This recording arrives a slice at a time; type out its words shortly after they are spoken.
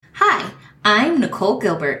Nicole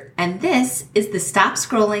Gilbert, and this is the Stop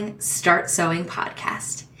Scrolling, Start Sewing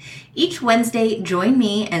podcast. Each Wednesday, join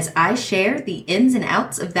me as I share the ins and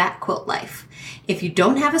outs of that quilt life. If you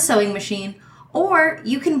don't have a sewing machine, or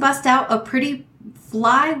you can bust out a pretty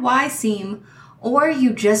fly Y seam, or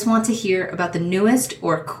you just want to hear about the newest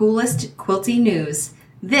or coolest quilty news,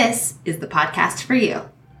 this is the podcast for you.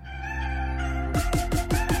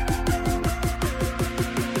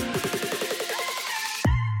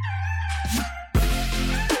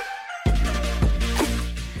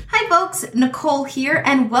 Folks, Nicole here,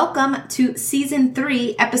 and welcome to Season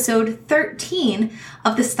 3, Episode 13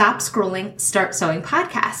 of the Stop Scrolling, Start Sewing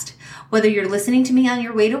podcast. Whether you're listening to me on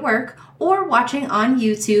your way to work or watching on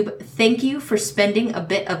YouTube, thank you for spending a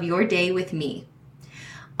bit of your day with me.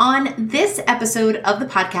 On this episode of the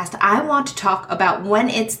podcast, I want to talk about when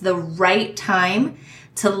it's the right time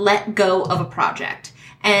to let go of a project,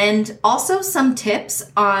 and also some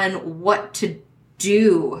tips on what to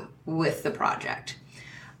do with the project.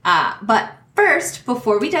 But first,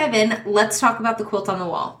 before we dive in, let's talk about the quilt on the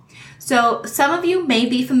wall. So some of you may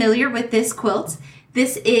be familiar with this quilt.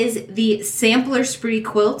 This is the Sampler Spree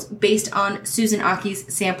quilt based on Susan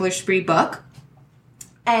Aki's Sampler Spree book.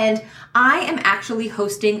 And I am actually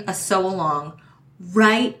hosting a sew along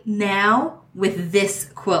right now with this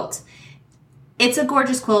quilt. It's a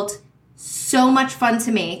gorgeous quilt, so much fun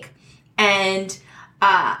to make, and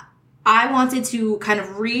I wanted to kind of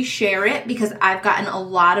reshare it because I've gotten a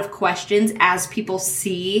lot of questions as people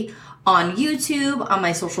see on YouTube, on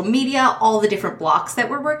my social media, all the different blocks that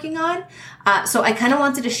we're working on. So I kind of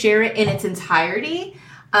wanted to share it in its entirety.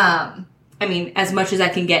 As much as I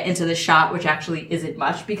can get into the shot, which actually isn't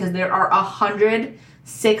much because there are 100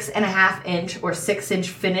 6.5 inch or 6 inch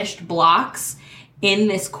finished blocks in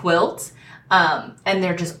this quilt. And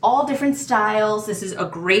they're just all different styles. This is a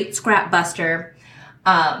great scrap buster.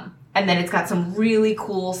 And then it's got some really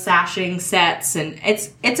cool sashing sets, and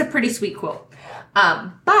it's a pretty sweet quilt.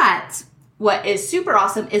 But what is super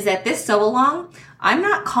awesome is that this sew along, I'm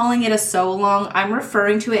not calling it a sew along. I'm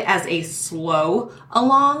referring to it as a slow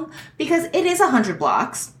along because it is 100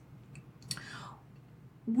 blocks.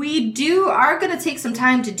 We are going to take some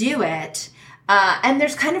time to do it. And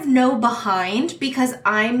there's kind of no behind because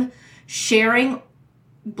I'm sharing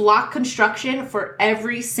block construction for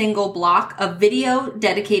every single block, a video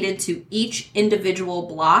dedicated to each individual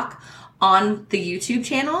block on the YouTube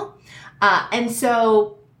channel. And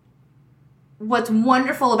so what's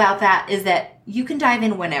wonderful about that is that you can dive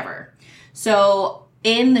in whenever. So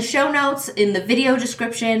in the show notes, in the video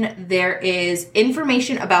description, there is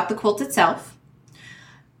information about the quilt itself,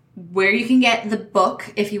 where you can get the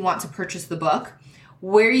book if you want to purchase the book,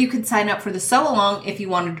 where you can sign up for the sew along if you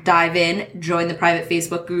want to dive in, join the private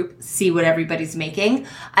Facebook group, see what everybody's making.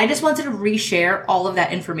 I just wanted to reshare all of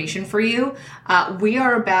that information for you.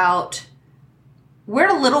 We're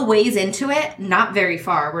a little ways into it, not very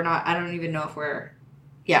far. I don't even know if we're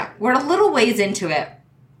a little ways into it.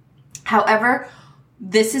 However,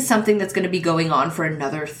 this is something that's going to be going on for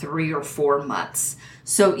another 3 or 4 months.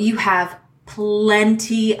 So you have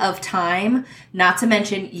plenty of time, not to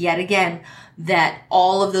mention, yet again, that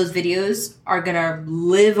all of those videos are going to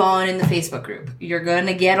live on in the Facebook group. You're going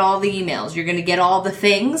to get all the emails. You're going to get all the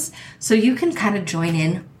things. So you can kind of join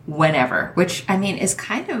in whenever, which, is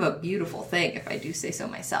kind of a beautiful thing if I do say so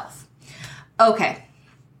myself. Okay.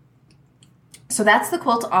 So that's the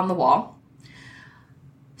quilt on the wall.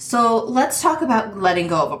 So let's talk about letting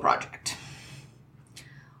go of a project.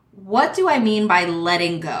 What do I mean by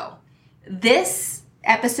letting go? This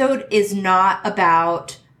episode is not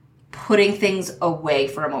about putting things away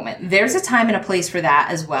for a moment. There's a time and a place for that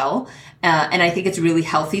as well. And I think it's really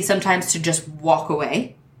healthy sometimes to just walk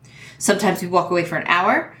away. Sometimes we walk away for an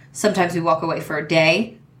hour. Sometimes we walk away for a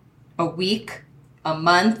day, a week, a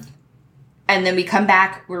month. And then we come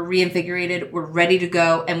back, we're reinvigorated, we're ready to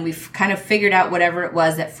go, and we've kind of figured out whatever it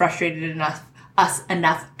was that frustrated us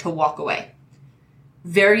enough to walk away.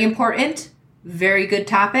 Very important, very good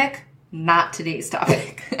topic. Not today's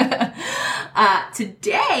topic.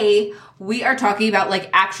 Today, we are talking about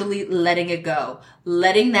actually letting it go.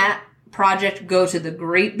 Letting that project go to the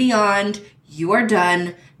great beyond. You are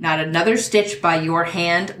done. Not another stitch by your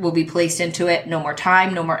hand will be placed into it. No more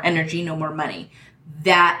time, no more energy, no more money.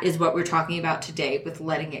 That is what we're talking about today with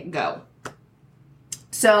letting it go.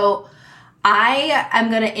 So I am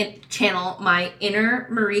going to channel my inner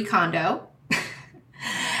Marie Kondo.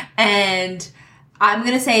 And I'm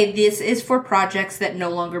going to say this is for projects that no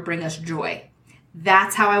longer bring us joy.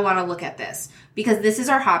 That's how I want to look at this because this is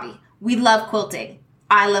our hobby. We love quilting.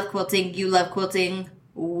 I love quilting. You love quilting.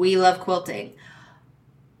 We love quilting.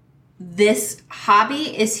 this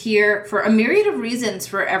hobby is here for a myriad of reasons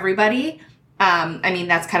for everybody. I mean,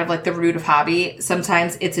 that's kind of like the root of hobby.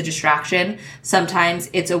 Sometimes it's a distraction. Sometimes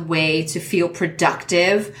it's a way to feel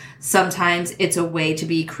productive. Sometimes it's a way to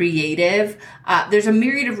be creative. There's a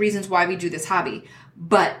myriad of reasons why we do this hobby.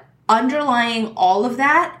 But underlying all of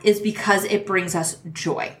that is because it brings us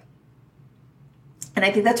joy. And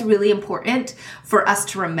I think that's really important for us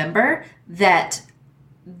to remember, that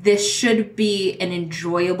this should be an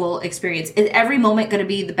enjoyable experience. Is every moment going to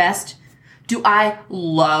be the best? Do I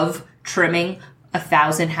love trimming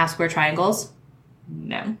 1,000 half square triangles?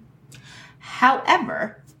 No.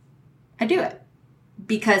 However, I do it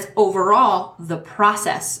because overall the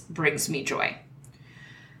process brings me joy.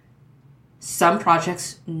 Some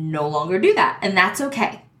projects no longer do that, and that's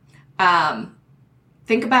okay.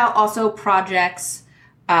 Think about also projects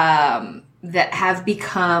that have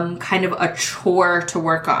become kind of a chore to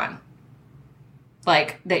work on.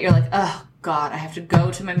 Like that you're like, oh God, I have to go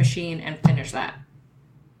to my machine and finish that.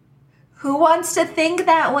 Who wants to think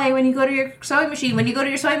that way when you go to your sewing machine? When you go to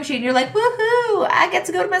your sewing machine, you're like, woohoo, I get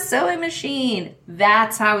to go to my sewing machine.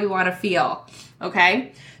 That's how we want to feel,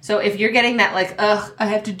 okay? So if you're getting that like, ugh, I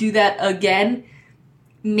have to do that again,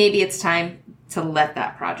 maybe it's time to let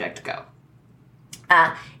that project go.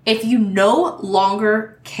 If you no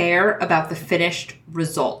longer care about the finished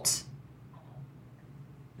result,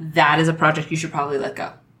 that is a project you should probably let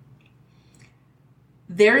go.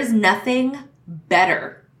 There is nothing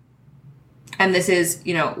better. And this is,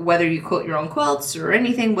 whether you quilt your own quilts or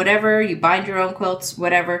anything, whatever, you bind your own quilts,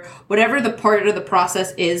 whatever the part of the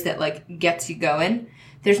process is that like gets you going,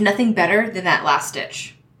 there's nothing better than that last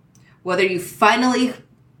stitch. Whether you finally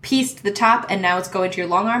pieced the top and now it's going to your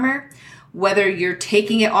long armor, whether you're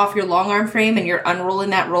taking it off your long arm frame and you're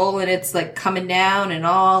unrolling that roll and it's like coming down and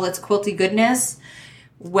all its quilty goodness,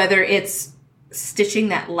 whether it's stitching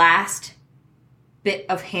that last bit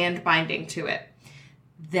of hand binding to it.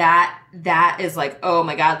 That is like, oh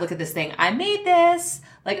my God, look at this thing. I made this.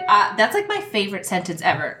 Like, that's like my favorite sentence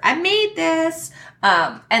ever. I made this.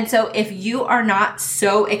 And so if you are not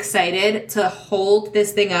so excited to hold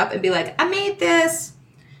this thing up and be like, I made this.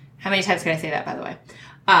 How many times can I say that, by the way?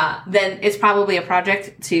 Then it's probably a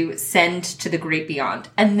project to send to the great beyond.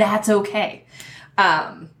 And that's okay.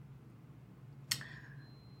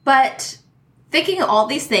 But thinking of all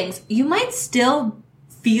these things, you might still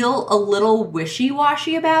feel a little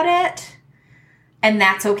wishy-washy about it. And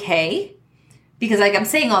that's okay. Because like I'm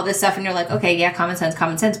saying all this stuff and you're like, okay, yeah, common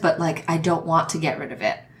sense, but like I don't want to get rid of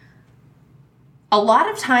it. A lot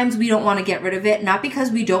of times we don't want to get rid of it, not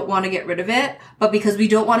because we don't want to get rid of it, but because we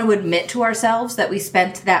don't want to admit to ourselves that we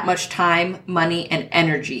spent that much time, money, and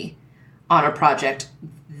energy on a project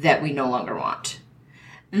that we no longer want.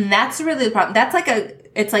 And that's really the problem.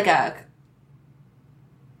 It's like a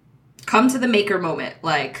come to the maker moment.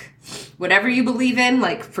 Like whatever you believe in,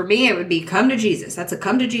 like for me, it would be come to Jesus. That's a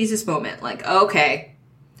come to Jesus moment. Like, okay,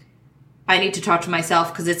 I need to talk to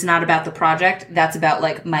myself because it's not about the project. That's about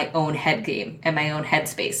like my own head game and my own head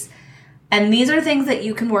space. And these are things that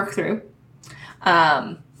you can work through.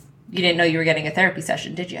 You didn't know you were getting a therapy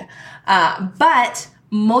session, did you? But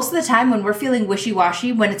most of the time when we're feeling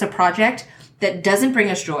wishy-washy, when it's a project that doesn't bring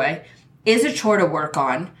us joy, is a chore to work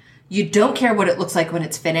on, you don't care what it looks like when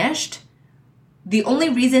it's finished, the only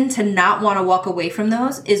reason to not want to walk away from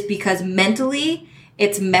those is because mentally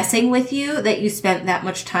it's messing with you that you spent that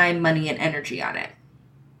much time, money, and energy on it.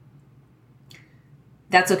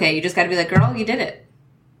 That's okay. You just got to be like, girl, you did it.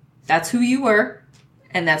 That's who you were,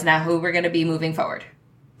 and that's now who we're going to be moving forward.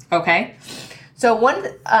 Okay? So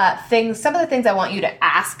some of the things I want you to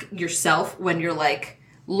ask yourself when you're like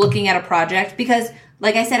looking at a project, because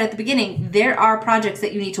like I said at the beginning, there are projects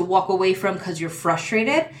that you need to walk away from because you're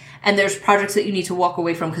frustrated, and there's projects that you need to walk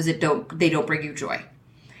away from because they don't bring you joy.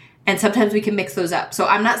 And sometimes we can mix those up. So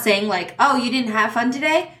I'm not saying like, oh, you didn't have fun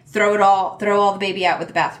today? Throw all the baby out with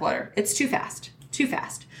the bathwater. It's too fast.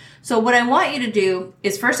 So what I want you to do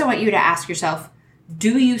is first I want you to ask yourself,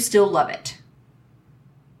 do you still love it?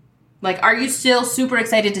 Like, are you still super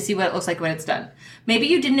excited to see what it looks like when it's done? Maybe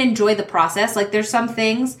you didn't enjoy the process. Like there's some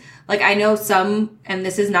things, like I know some, and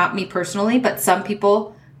this is not me personally, but some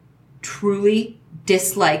people truly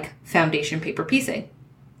dislike foundation paper piecing.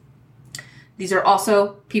 These are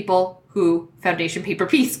also people who foundation paper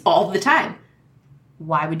piece all the time.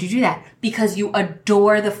 Why would you do that? Because you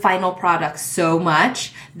adore the final product so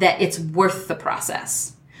much that it's worth the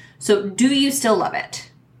process. So do you still love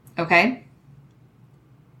it? Okay?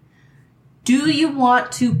 Do you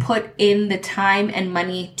want to put in the time and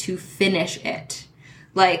money to finish it?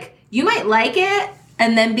 Like, you might like it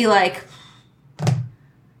and then be like,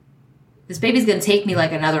 this baby's going to take me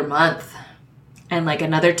like another month and like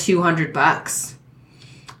another $200.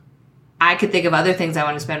 I could think of other things I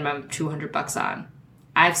want to spend my $200 on.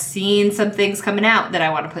 I've seen some things coming out that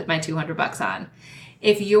I want to put my $200 on.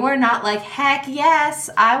 If you're not like, heck yes,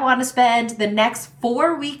 I want to spend the next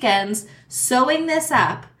 4 weekends sewing this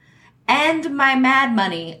up and my mad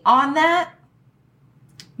money on that,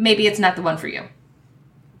 maybe it's not the one for you.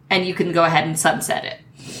 And you can go ahead and sunset it.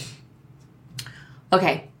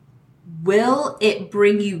 Okay. Will it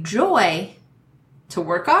bring you joy to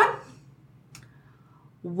work on?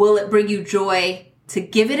 Will it bring you joy to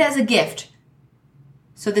give it as a gift?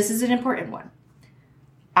 So this is an important one.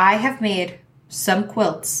 I have made some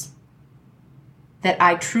quilts that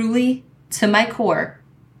I truly, to my core,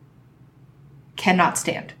 cannot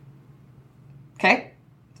stand. Okay?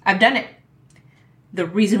 I've done it. The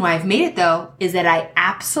reason why I've made it, though, is that I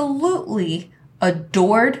absolutely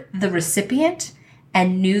adored the recipient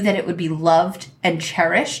and knew that it would be loved and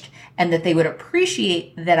cherished and that they would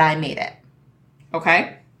appreciate that I made it.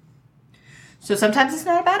 Okay? So sometimes it's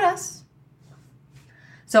not about us.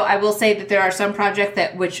 So I will say that there are some projects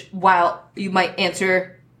that which, while you might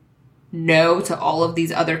answer no to all of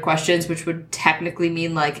these other questions, which would technically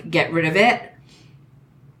mean like get rid of it,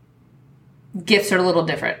 gifts are a little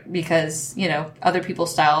different because, you know, other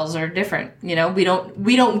people's styles are different. You know, we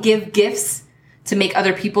don't give gifts to make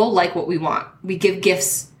other people like what we want. We give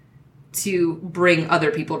gifts to bring other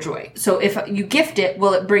people joy. So if you gift it,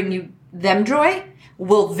 will it bring them joy?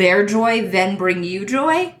 Will their joy then bring you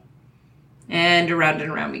joy? And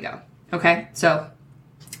around we go. Okay? So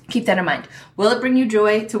keep that in mind. Will it bring you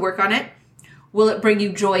joy to work on it? Will it bring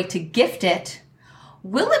you joy to gift it?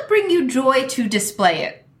 Will it bring you joy to display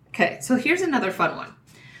it? Okay, so here's another fun one.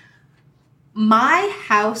 My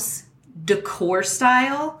house decor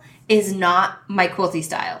style is not my quilty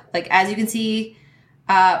style. Like, as you can see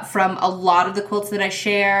from a lot of the quilts that I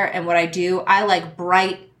share and what I do, I like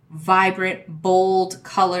bright, vibrant, bold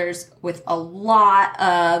colors with a lot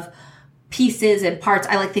of pieces and parts.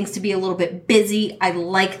 I like things to be a little bit busy. I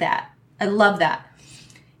like that. I love that.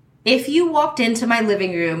 If you walked into my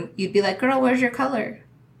living room, you'd be like, girl, where's your color?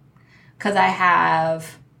 Because I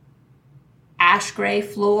have ash gray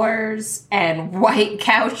floors and white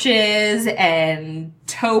couches and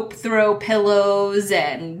taupe throw pillows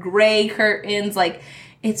and gray curtains. Like,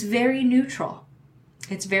 it's very neutral.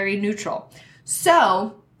 It's very neutral.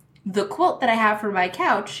 So the quilt that I have for my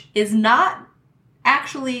couch is not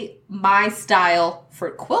actually my style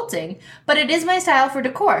for quilting, but it is my style for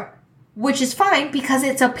decor, which is fine because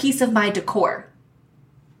it's a piece of my decor.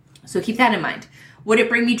 So keep that in mind. Would it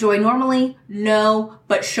bring me joy normally? No,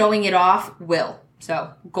 but showing it off will.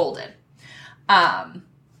 So golden.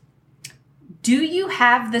 Do you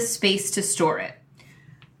have the space to store it?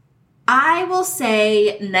 I will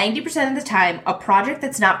say 90% of the time, a project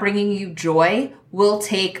that's not bringing you joy will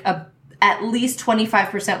take at least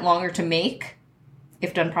 25% longer to make,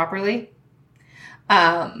 if done properly,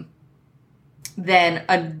 than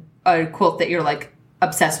a quilt that you're like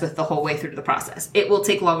obsessed with the whole way through the process. It will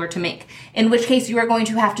take longer to make, in which case you are going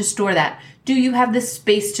to have to store that. Do you have the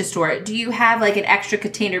space to store it? Do you have like an extra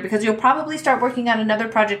container? Because you'll probably start working on another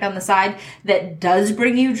project on the side that does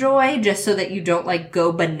bring you joy, just so that you don't like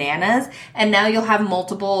go bananas. And now you'll have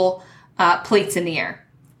multiple plates in the air.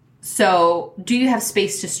 So do you have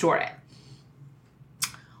space to store it?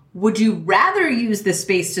 Would you rather use the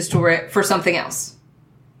space to store it for something else?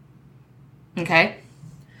 Okay.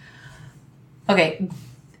 Okay,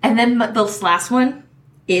 and then this last one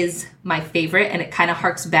is my favorite, and it kind of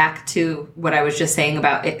harks back to what I was just saying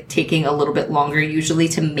about it taking a little bit longer usually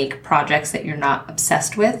to make projects that you're not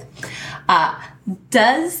obsessed with.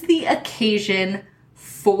 Does the occasion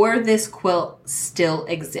for this quilt still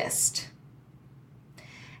exist?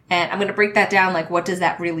 And I'm going to break that down, like what does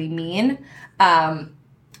that really mean?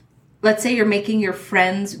 Let's say you're making your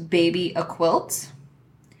friend's baby a quilt.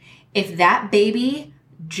 If that baby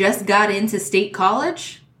just got into state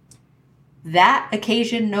college, that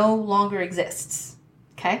occasion no longer exists,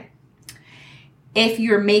 okay? If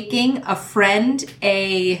you're making a friend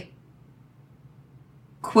a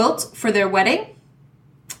quilt for their wedding,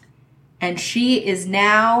 and she is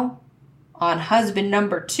now on husband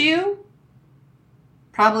number 2,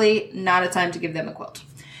 probably not a time to give them a quilt.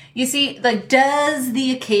 You see, like, does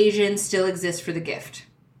the occasion still exist for the gift?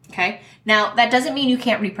 Okay? Now, that doesn't mean you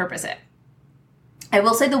can't repurpose it. I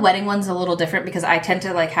will say the wedding one's a little different because I tend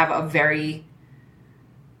to like have a very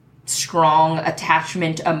strong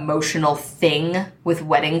attachment, emotional thing with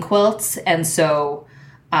wedding quilts. And so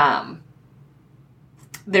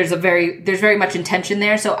there's very much intention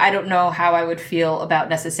there. So I don't know how I would feel about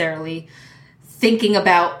necessarily thinking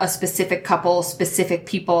about a specific couple, specific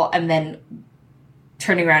people, and then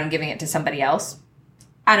turning around and giving it to somebody else.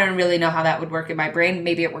 I don't really know how that would work in my brain.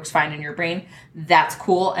 Maybe it works fine in your brain. That's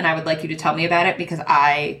cool, and I would like you to tell me about it because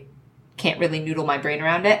I can't really noodle my brain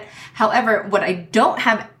around it. However, what I don't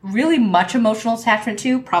have really much emotional attachment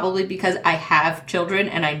to, probably because I have children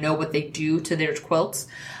and I know what they do to their quilts,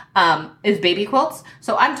 is baby quilts.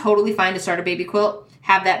 So I'm totally fine to start a baby quilt,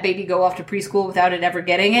 have that baby go off to preschool without it ever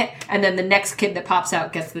getting it, and then the next kid that pops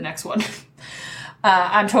out gets the next one.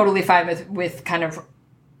 I'm totally fine with kind of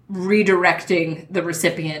redirecting the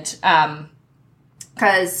recipient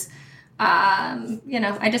because,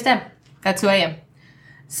 I just am. That's who I am.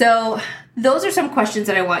 So those are some questions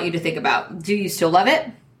that I want you to think about. Do you still love it?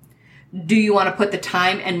 Do you want to put the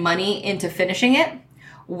time and money into finishing it?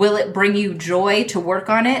 Will it bring you joy to work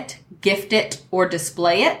on it, gift it, or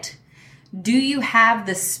display it? Do you have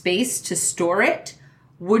the space to store it?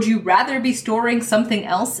 Would you rather be storing something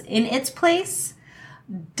else in its place?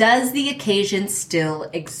 Does the occasion still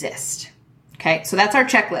exist? Okay, so that's our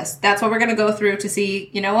checklist. That's what we're going to go through to see,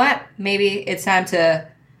 you know what? Maybe it's time to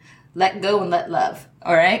let go and let love.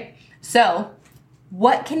 All right? So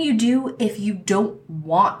what can you do if you don't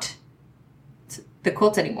want the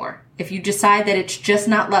quilt anymore? If you decide that it's just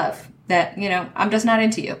not love, that, I'm just not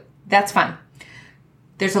into you, that's fine.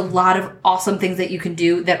 There's a lot of awesome things that you can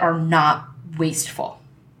do that are not wasteful.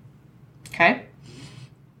 Okay?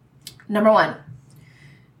 Number 1,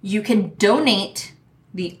 you can donate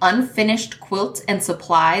the unfinished quilts and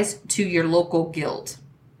supplies to your local guild.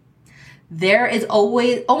 There is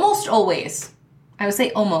almost always, I would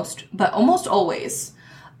say almost, but almost always,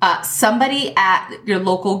 somebody at your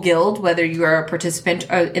local guild, whether you're a participant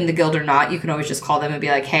in the guild or not, you can always just call them and be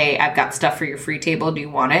like, hey, I've got stuff for your free table. Do you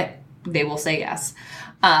want it? They will say yes.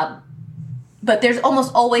 But there's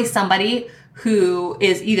almost always somebody who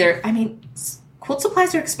is either, quilt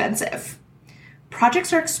supplies are expensive.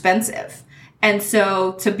 Projects are expensive. And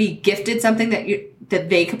so to be gifted something that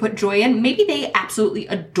they could put joy in, maybe they absolutely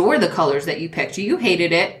adore the colors that you picked. You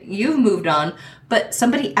hated it. You've moved on. But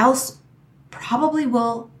somebody else probably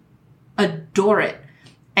will adore it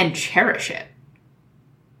and cherish it.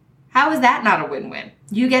 How is that not a win-win?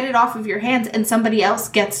 You get it off of your hands and somebody else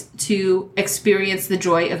gets to experience the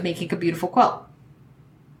joy of making a beautiful quilt.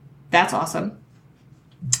 That's awesome.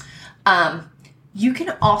 You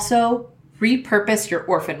can also repurpose your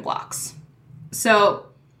orphan blocks. So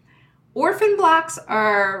orphan blocks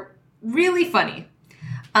are really funny.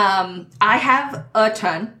 I have a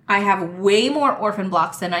ton. I have way more orphan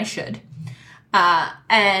blocks than I should.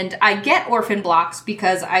 And I get orphan blocks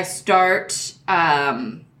because I start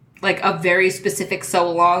a very specific sew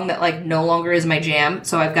along that no longer is my jam.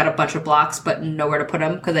 So I've got a bunch of blocks but nowhere to put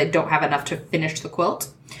them because I don't have enough to finish the quilt.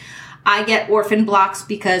 I get orphan blocks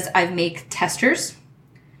because I make testers.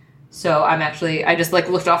 So I just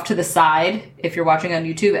looked off to the side if you're watching on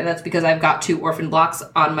YouTube, and that's because I've got 2 orphan blocks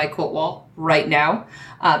on my quilt wall right now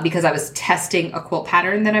because I was testing a quilt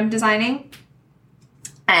pattern that I'm designing.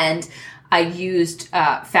 And I used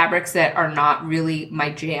fabrics that are not really my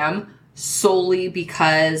jam solely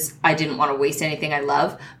because I didn't want to waste anything I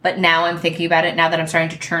love. But now I'm thinking about it, now that I'm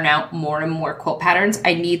starting to churn out more and more quilt patterns,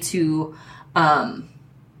 I need to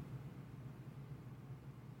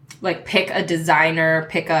pick a designer,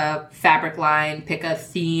 pick a fabric line, pick a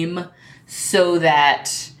theme so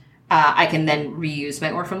that I can then reuse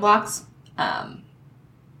my orphan blocks.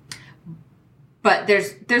 But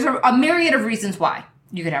there's a myriad of reasons why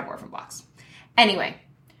you could have orphan blocks. Anyway,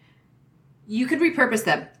 you could repurpose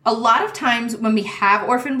them. A lot of times when we have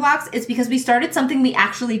orphan blocks, it's because we started something we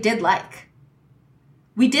actually did like.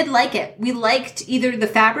 We did like it. We liked either the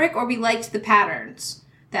fabric or we liked the patterns,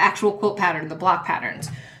 the actual quilt pattern, the block patterns.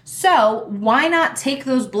 So why not take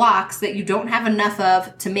those blocks that you don't have enough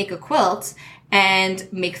of to make a quilt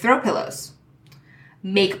and make throw pillows,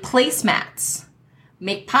 make placemats,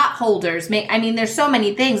 make pot holders, there's so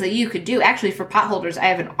many things that you could do. Actually, for pot holders, I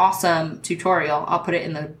have an awesome tutorial. I'll put it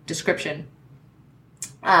in the description.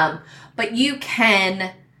 But you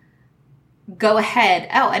can go ahead.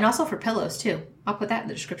 Oh, and also for pillows too. I'll put that in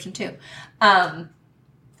the description too.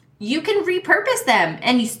 You can repurpose them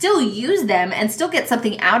and you still use them and still get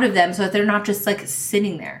something out of them so that they're not just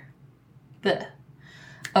sitting there. Blech.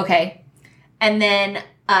 Okay. And then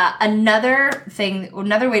another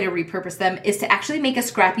way to repurpose them is to actually make a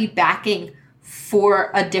scrappy backing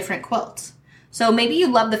for a different quilt. So maybe you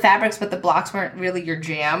love the fabrics, but the blocks weren't really your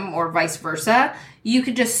jam, or vice versa. You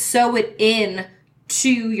could just sew it in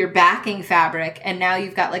to your backing fabric, and now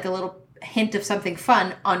you've got a little hint of something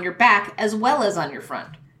fun on your back as well as on your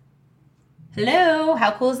front. Hello,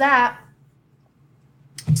 how cool is that?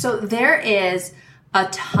 So there is a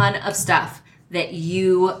ton of stuff that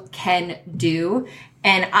you can do,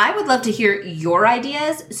 and I would love to hear your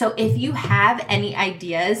ideas. So if you have any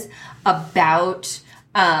ideas about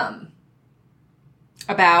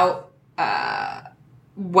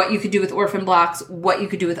what you could do with orphan blocks, what you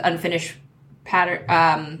could do with unfinished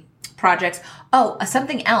pattern projects. Oh,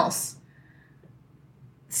 something else.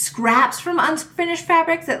 Scraps from unfinished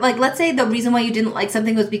fabrics. That, like, let's say the reason why you didn't like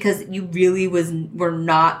something was because you really were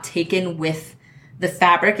not taken with the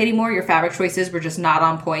fabric anymore. Your fabric choices were just not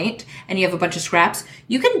on point, and you have a bunch of scraps.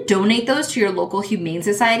 You can donate those to your local humane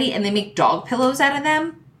society, and they make dog pillows out of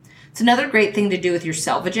them. It's another great thing to do with your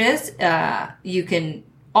salvages. You can,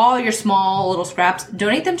 all your small little scraps,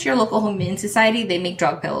 donate them to your local humane society. They make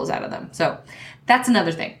dog pillows out of them. So that's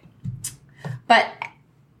another thing. But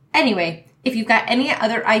anyway, if you've got any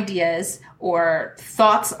other ideas or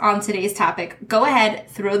thoughts on today's topic, go ahead,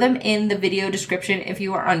 throw them in the video description if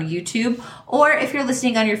you are on YouTube, or if you're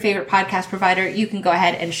listening on your favorite podcast provider, you can go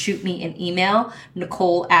ahead and shoot me an email,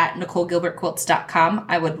 Nicole@NicoleGilbertQuilts.com.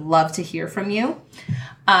 I would love to hear from you.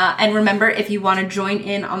 And remember, if you want to join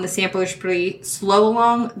in on the Sampler Spree Slow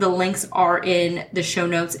Along, the links are in the show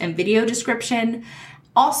notes and video description.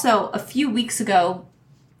 Also, a few weeks ago,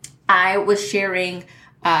 I was sharing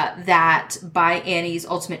that By Annie's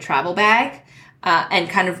Ultimate Travel Bag, and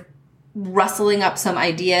kind of rustling up some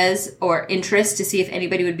ideas or interest to see if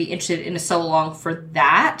anybody would be interested in a sew along for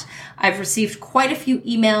that. I've received quite a few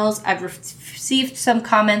emails. I've received some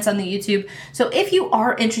comments on the YouTube. So if you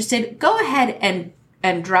are interested, go ahead and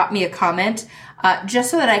drop me a comment,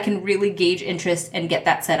 just so that I can really gauge interest and get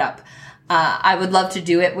that set up. I would love to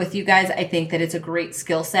do it with you guys. I think that it's a great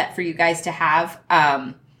skill set for you guys to have.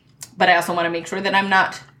 But I also want to make sure that I'm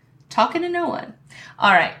not talking to no one.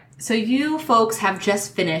 All right. So you folks have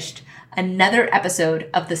just finished another episode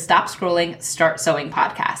of the Stop Scrolling, Start Sewing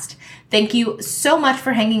podcast. Thank you so much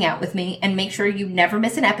for hanging out with me, and make sure you never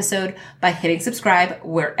miss an episode by hitting subscribe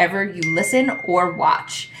wherever you listen or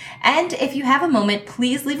watch. And if you have a moment,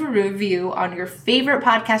 please leave a review on your favorite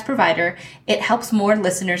podcast provider. It helps more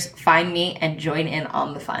listeners find me and join in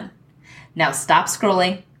on the fun. Now stop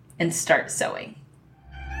scrolling and start sewing.